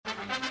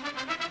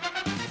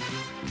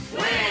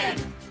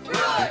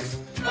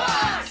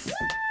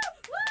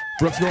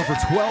Brooks going for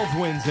 12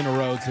 wins in a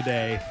row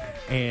today.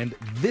 And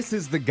this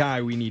is the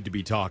guy we need to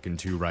be talking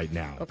to right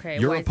now. Okay,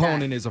 your why is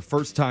opponent that? is a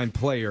first-time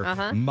player,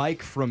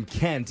 Mike from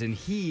Kent, and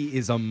he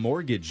is a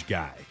mortgage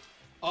guy.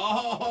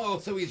 Oh,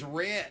 so he's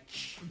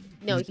rich.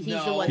 No, he's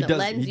the one He that does-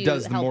 lends he you,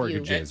 does the help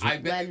mortgages. you I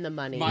bet- lend the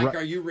money. Mike,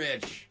 are you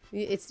rich?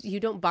 You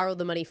don't borrow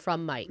the money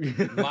from Mike.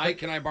 Mike,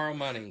 can I borrow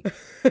money?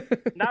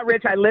 Not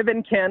rich. I live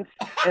in Kent.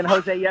 And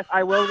Jose, yes,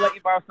 I will let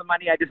you borrow some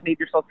money. I just need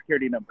your social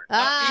security number.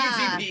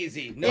 Easy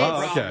peasy. No It's,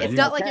 problem. okay. it's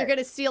not like you're going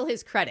to steal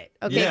his credit,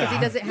 okay? Because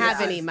he doesn't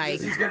have any, Mike.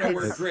 This is going to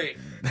work great.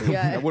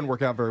 Yeah. That wouldn't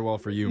work out very well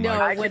for you, No.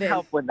 Mike. I can wouldn't.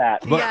 help with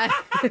that. But Yeah.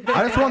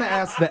 I just want to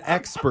ask the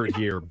expert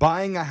here,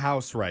 buying a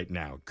house right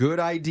now, good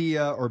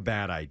idea or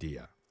bad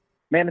idea?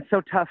 Man, it's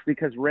so tough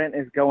because rent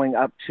is going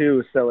up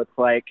too. So it's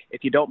like,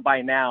 if you don't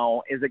buy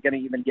now, is it going to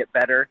even get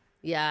better?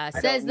 Yeah, I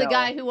says don't the know.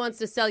 guy who wants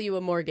to sell you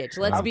a mortgage.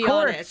 Let's Of be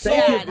course. honest.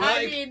 Thank Yeah, you, I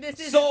Mike. mean, this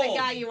isn't Sold. the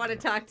guy you want to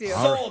talk to.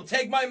 Sold.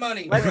 Take my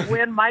money. Let's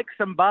win Mike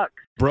some bucks.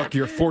 Brooke,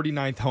 your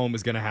 49th home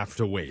is going to have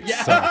to wait.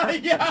 Yeah. So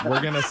Yeah.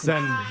 we're going to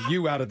send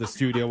you out of the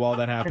studio while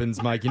that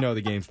happens. Mike, you know the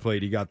game's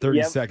played. You got 30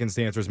 Yep. seconds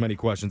to answer as many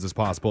questions as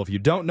possible. If you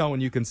don't know,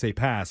 and you can say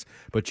pass,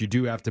 but you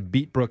do have to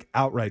beat Brooke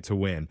outright to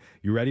win.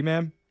 You ready,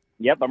 ma'am?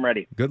 Yep, I'm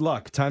ready. Good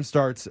luck. Time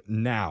starts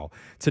now.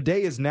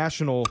 Today is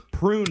National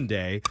Prune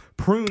Day.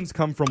 Prunes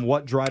come from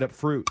what dried up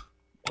fruit?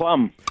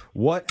 Plum,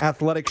 What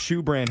athletic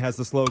shoe brand has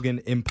the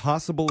slogan,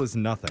 impossible is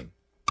nothing?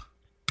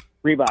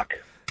 Reebok,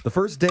 The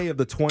first day of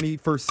the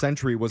 21st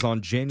century was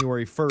on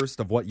January 1st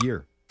of what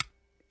year?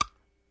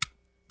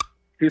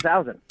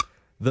 2000,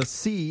 The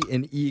C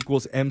in E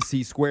equals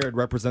MC squared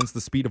represents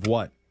the speed of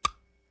what?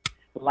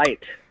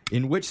 Light,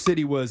 In which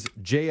city was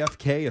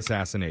JFK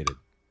assassinated?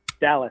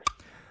 Dallas,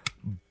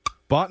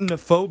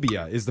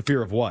 Botanophobia is the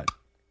fear of what?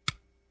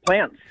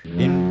 Plants,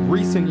 In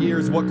recent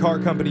years, what car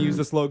company used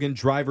the slogan,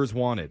 drivers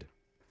wanted?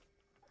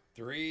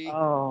 3,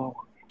 oh,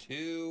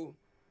 2,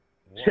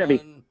 1.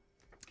 Chevy.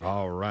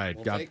 All right,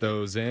 We'll got take it.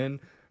 those in.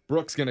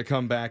 Brooke's going to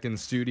come back in the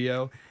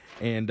studio.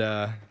 And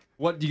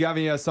what, do you have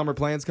any summer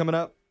plans coming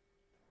up?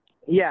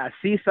 Yeah,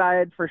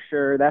 Seaside for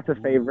sure. That's a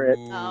favorite.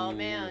 Oh,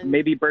 man.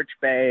 Maybe Birch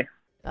Bay.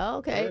 Oh,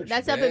 okay. Birch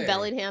That's up Bay. in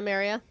Bellingham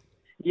area.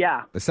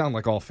 Yeah, They sound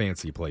like all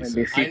fancy places.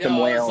 maybe I see some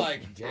know. It's whales.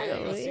 like,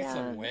 damn, let's see yeah.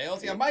 some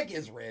whales. Yeah, Mike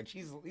is rich.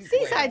 He's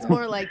Seaside's way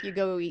more like you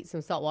go eat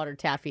some saltwater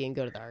taffy and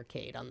go to the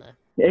arcade on the...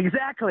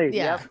 Exactly.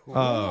 Yeah. Yep.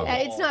 Oh.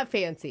 It's not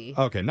fancy.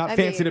 Okay, not I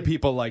fancy to mean-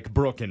 people like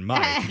Brooke and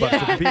Mike, but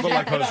to people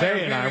like Yeah.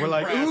 Jose and I, we're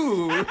like, Very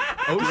ooh,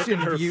 ocean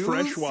Her views.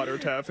 freshwater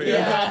taffy.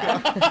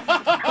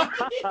 Yeah.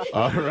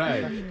 All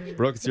right.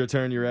 Brooke, it's your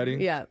turn. You ready?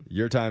 Yeah.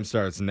 Your time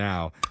starts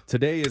now.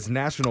 Today is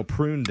National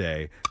Prune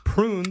Day.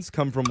 Prunes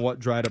come from what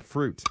dried up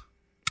fruit?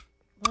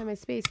 Why am I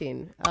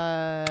spacing?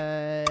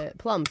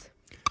 Plums.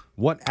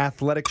 What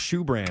athletic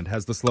shoe brand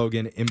has the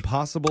slogan,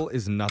 impossible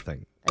is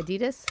nothing?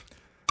 Adidas.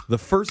 The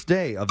first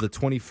day of the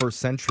 21st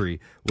century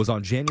was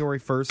on January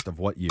 1st of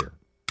what year?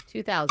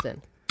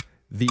 2000.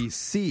 The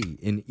C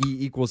in E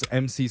equals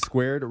MC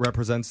squared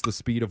represents the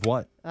speed of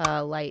what?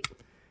 Light.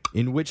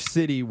 In which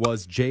city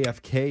was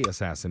JFK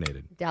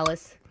assassinated?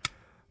 Dallas.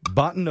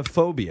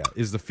 Botanophobia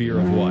is the fear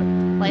of what?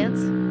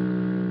 Plants.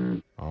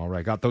 All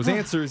right, got those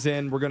answers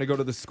in. We're going to go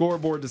to the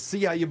scoreboard to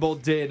see how you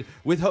both did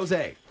with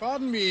Jose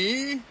Pardon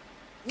me.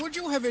 Would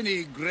you have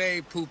any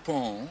Grey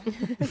Poupon? He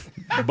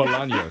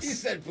Bolaños.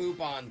 said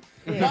poop on.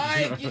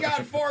 Mike, you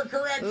got 4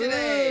 correct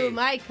today. Ooh,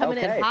 Mike coming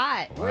in Okay.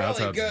 hot. Wow, that's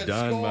how Really it's good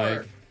done, score.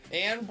 Mike.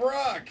 And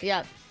Brooke,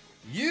 Yep.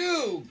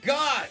 you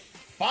got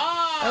 5.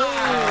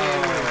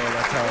 Oh,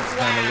 that's how it's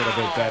done a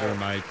little bit better,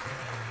 Mike.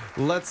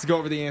 Let's go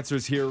over the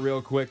answers here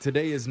real quick.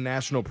 Today is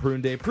National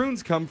Prune Day.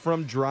 Prunes come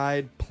from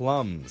dried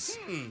plums.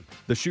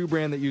 The shoe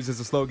brand that uses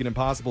the slogan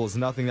impossible is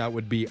nothing. That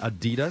would be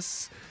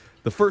Adidas.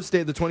 The first day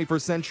of the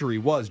 21st century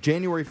was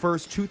January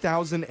 1st,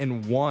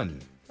 2001.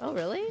 Oh,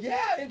 really? Yeah,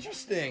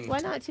 interesting. Why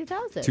not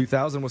 2000?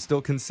 2000 was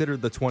still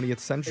considered the 20th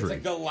It's century.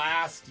 like the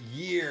last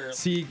year.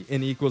 C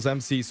in equals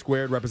MC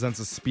squared represents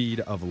the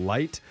speed of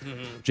light.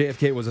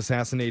 JFK was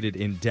assassinated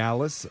in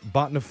Dallas.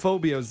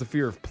 Botanophobia is the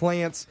fear of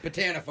plants.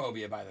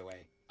 Botanophobia, by the way.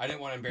 I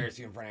didn't want to embarrass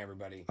you in front of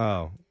everybody.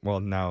 Oh, well,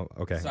 now,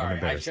 okay. I'm Sorry, I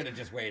embarrassed. should have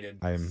just waited.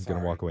 I am going to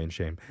Sorry. walk away in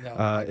shame. No,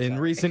 In sorry.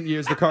 recent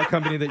years, the car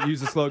company that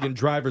used the slogan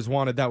drivers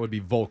wanted, that would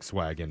be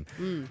Volkswagen.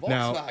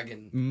 Now,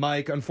 Volkswagen.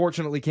 Mike,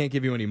 unfortunately can't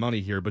give you any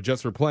money here, but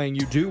just for playing,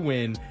 you do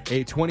win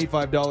a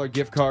 $25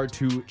 gift card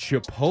to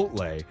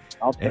Chipotle.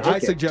 I'll And take I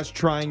it. suggest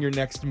trying your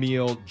next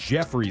meal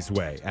Jeffrey's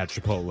way at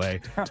Chipotle.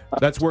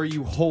 That's where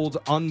you hold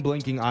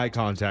unblinking eye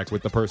contact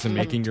with the person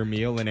making your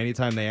meal, and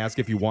anytime they ask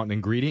if you want an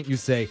ingredient, you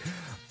say,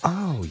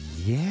 "Oh,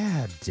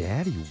 yeah,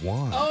 Daddy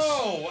wants."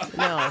 Oh,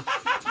 No.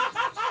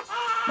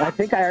 I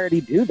think I already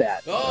do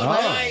that. oh,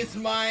 nice,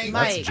 Mike.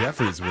 That's Mike.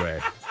 Jeffrey's way.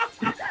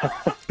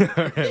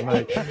 All right,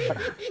 Mike.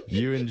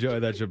 You enjoy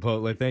that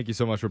Chipotle. Thank you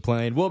so much for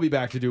playing. We'll be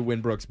back to do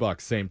Win Brooks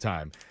Bucks same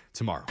time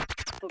tomorrow.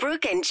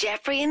 Brooke and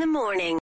Jeffrey in the morning.